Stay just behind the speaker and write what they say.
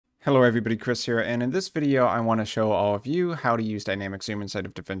Hello everybody, Chris here, and in this video I want to show all of you how to use dynamic zoom inside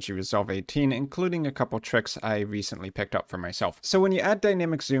of DaVinci Resolve 18, including a couple tricks I recently picked up for myself. So when you add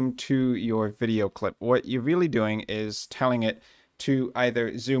dynamic zoom to your video clip, what you're really doing is telling it to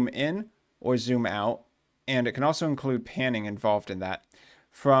either zoom in or zoom out, and it can also include panning involved in that,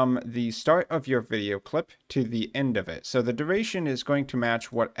 from the start of your video clip to the end of it. So the duration is going to match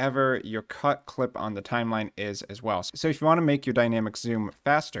whatever your cut clip on the timeline is as well. So if you want to make your dynamic zoom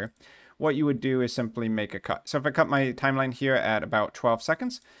faster, what you would do is simply make a cut. So if I cut my timeline here at about 12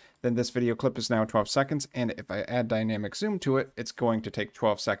 seconds, then this video clip is now 12 seconds. And if I add dynamic zoom to it, it's going to take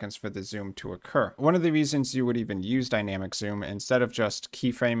 12 seconds for the zoom to occur. One of the reasons you would even use dynamic zoom instead of just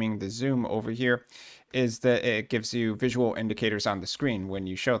keyframing the zoom over here is that it gives you visual indicators on the screen when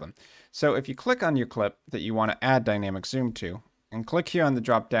you show them. So if you click on your clip that you want to add dynamic zoom to, and click here on the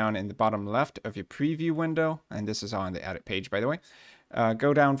drop down in the bottom left of your preview window, and this is on the edit page by the way,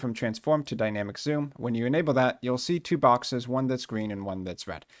 go down from transform to dynamic zoom. When you enable that, you'll see two boxes, one that's green and one that's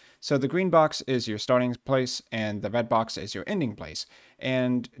red. So the green box is your starting place and the red box is your ending place.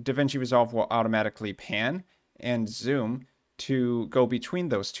 And DaVinci Resolve will automatically pan and zoom to go between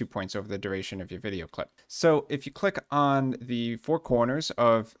those 2 points over the duration of your video clip. So if you click on the four corners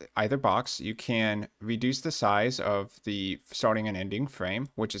of either box, you can reduce the size of the starting and ending frame,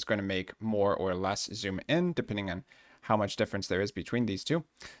 which is going to make more or less zoom in depending on how much difference there is between these two.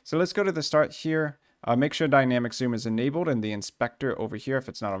 So let's go to the start here. Make sure dynamic zoom is enabled in the inspector over here if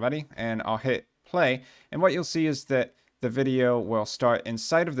it's not already, and I'll hit play. And what you'll see is that the video will start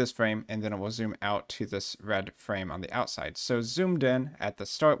inside of this frame and then it will zoom out to this red frame on the outside. So zoomed in at the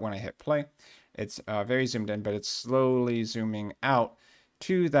start when I hit play, it's very zoomed in, but it's slowly zooming out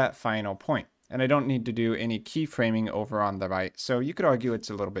to that final point. And I don't need to do any keyframing over on the right, so you could argue it's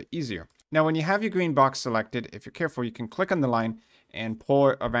a little bit easier. Now, when you have your green box selected, if you're careful, you can click on the line and pull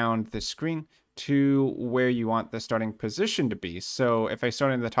it around the screen to where you want the starting position to be. So if I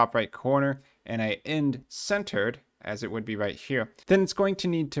start in the top right corner and I end centered, as it would be right here, then it's going to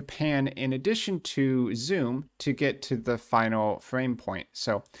need to pan in addition to zoom to get to the final frame point.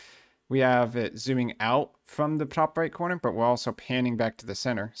 So we have it zooming out from the top right corner, but we're also panning back to the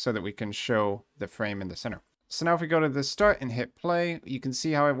center so that we can show the frame in the center. So now if we go to the start and hit play, you can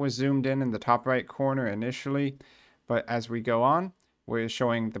see how it was zoomed in the top right corner initially, but as we go on, we're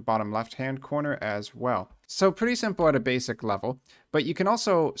showing the bottom left-hand corner as well. So pretty simple at a basic level, but you can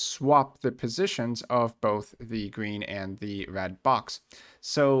also swap the positions of both the green and the red box.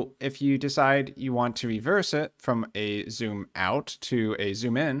 So if you decide you want to reverse it from a zoom out to a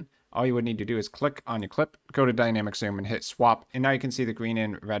zoom in, all you would need to do is click on your clip, go to dynamic zoom and hit swap. And now you can see the green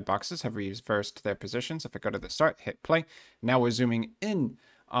and red boxes have reversed their positions. If I go to the start, hit play, now we're zooming in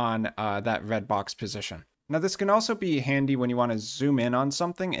on that red box position. Now this can also be handy when you want to zoom in on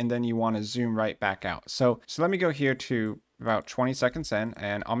something and then you want to zoom right back out. So let me go here to about 20 seconds in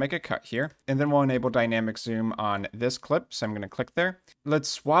and I'll make a cut here and then we'll enable dynamic zoom on this clip. So I'm going to click there. Let's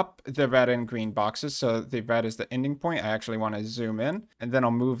swap the red and green boxes. So the red is the ending point. I actually want to zoom in and then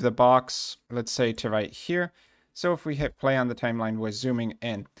I'll move the box, let's say to right here. So if we hit play on the timeline, we're zooming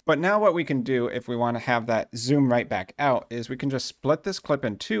in. But now what we can do if we want to have that zoom right back out is we can just split this clip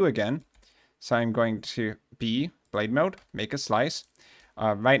in two again. So I'm going to blade mode, make a slice.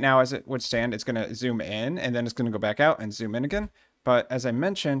 Right now, as it would stand, it's going to zoom in and then it's going to go back out and zoom in again. But as I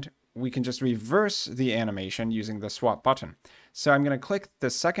mentioned, we can just reverse the animation using the swap button. So I'm going to click the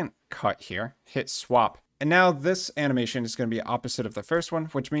second cut here, hit swap. And now this animation is going to be opposite of the first one,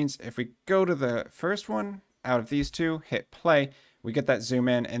 which means if we go to the first one out of these two, hit play, we get that zoom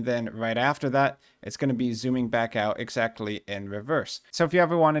in, and then right after that, it's going to be zooming back out exactly in reverse. So if you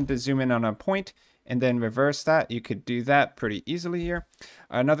ever wanted to zoom in on a point and then reverse that, you could do that pretty easily here.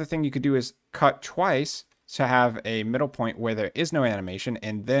 Another thing you could do is cut twice to have a middle point where there is no animation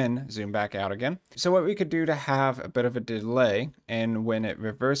and then zoom back out again. So what we could do to have a bit of a delay, and when it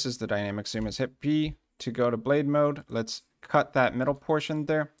reverses the dynamic zoom, is hit P to go to blade mode. Let's cut that middle portion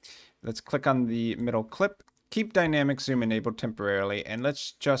there. Let's click on the middle clip. Keep dynamic zoom enabled temporarily, and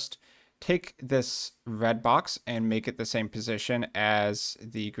let's just take this red box and make it the same position as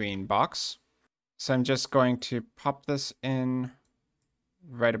the green box. So I'm just going to pop this in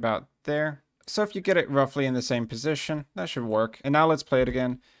right about there. So if you get it roughly in the same position, that should work. And now let's play it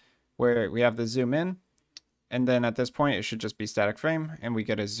again where we have the zoom in. And then at this point, it should just be static frame and we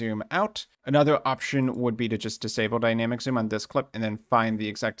get a zoom out. Another option would be to just disable dynamic zoom on this clip and then find the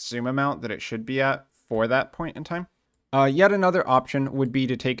exact zoom amount that it should be at for that point in time. Yet another option would be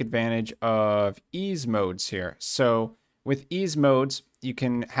to take advantage of ease modes here. So with ease modes, you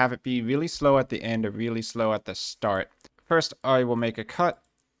can have it be really slow at the end or really slow at the start. First, I will make a cut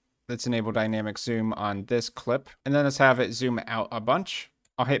Let's enable dynamic zoom on this clip, and then let's have it zoom out a bunch.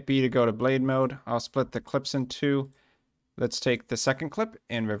 I'll hit B to go to blade mode. I'll split the clips in two. Let's take the second clip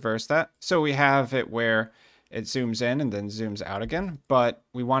and reverse that. So we have it where it zooms in and then zooms out again, but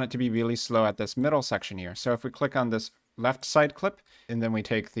we want it to be really slow at this middle section here. So if we click on this left side clip, and then we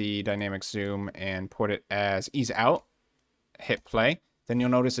take the dynamic zoom and put it as ease out, hit play, then you'll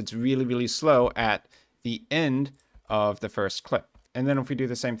notice it's really, really slow at the end of the first clip. And then if we do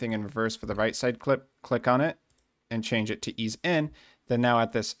the same thing in reverse for the right side clip, click on it and change it to ease in, then now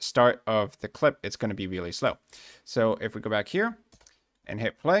at this start of the clip, it's going to be really slow. So if we go back here and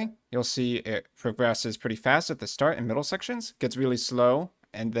hit play, you'll see it progresses pretty fast at the start and middle sections, gets really slow,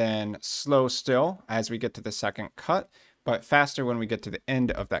 and then slow still as we get to the second cut, but faster when we get to the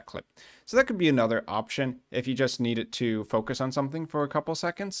end of that clip. So that could be another option if you just need it to focus on something for a couple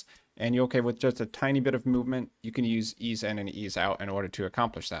seconds and you're okay with just a tiny bit of movement. You can use ease in and ease out in order to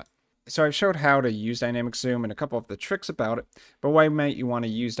accomplish that. So I've showed how to use dynamic zoom and a couple of the tricks about it, but why might you want to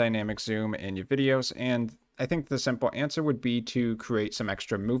use dynamic zoom in your videos? And I think the simple answer would be to create some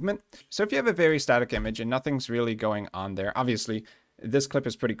extra movement. So if you have a very static image and nothing's really going on there, obviously this clip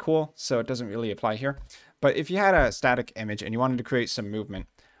is pretty cool, so it doesn't really apply here. But if you had a static image and you wanted to create some movement,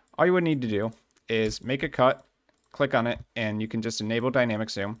 all you would need to do is make a cut, click on it, and you can just enable dynamic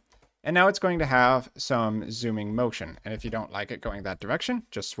zoom. And now it's going to have some zooming motion. And if you don't like it going that direction,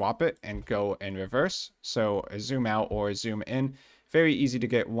 just swap it and go in reverse. So a zoom out or a zoom in, very easy to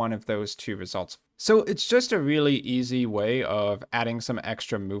get one of those two results. So it's just a really easy way of adding some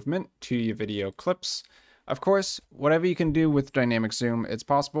extra movement to your video clips. Of course, whatever you can do with dynamic zoom, it's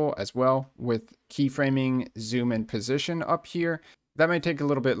possible as well with keyframing zoom in position up here. That might take a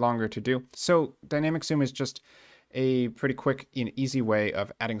little bit longer to do. So dynamic zoom is just a pretty quick and easy way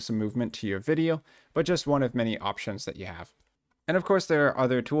of adding some movement to your video, but just one of many options that you have. And of course, there are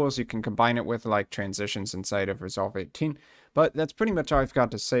other tools you can combine it with, like transitions inside of Resolve 18, but that's pretty much all I've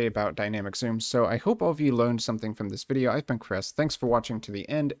got to say about dynamic zoom. So I hope all of you learned something from this video. I've been Chris. Thanks for watching to the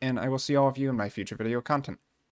end, and I will see all of you in my future video content.